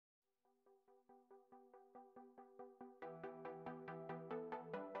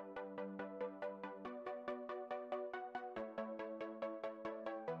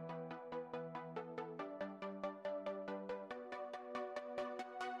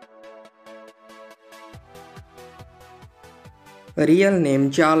Real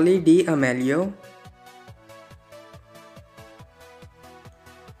name Charli Amelio.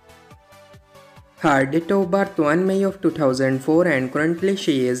 Her date of birth 1 May of 2004 and currently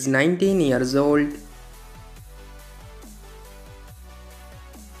she is 19 years old.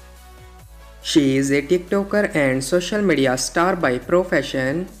 She is a TikToker and social media star by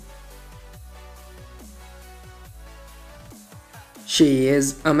profession. She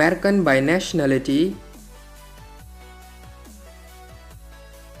is American by nationality.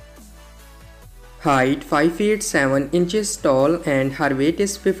 Height 5 feet 7 inches tall and her weight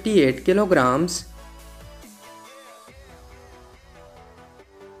is 58 kilograms.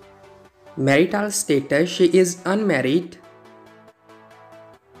 Marital status, she is unmarried.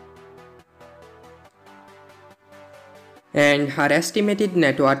 And her estimated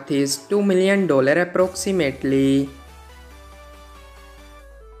net worth is $2 million approximately.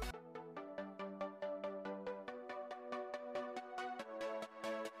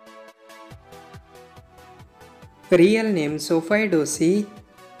 Real name Sofie Dossi.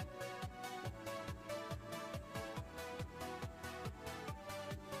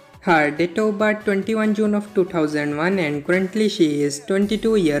 Her date of birth 21 June of 2001 and currently she is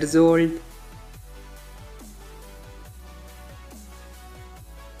 22 years old.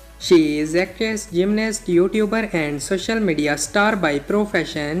 She is actress, gymnast, YouTuber and social media star by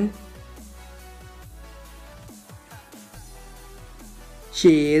profession.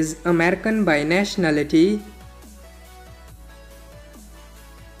 She is American by nationality.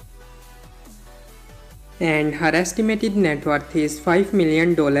 And her estimated net worth is $5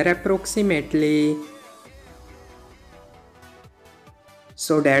 million approximately.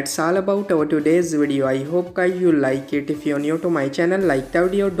 So that's all about our today's video. I hope guys you like it. If you're new to my channel, like the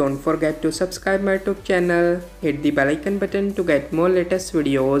video, don't forget to subscribe my YouTube channel. Hit the bell icon button to get more latest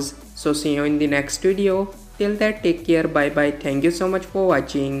videos. So see you in the next video. Till that, take care. Bye bye. Thank you so much for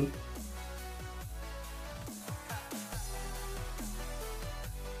watching.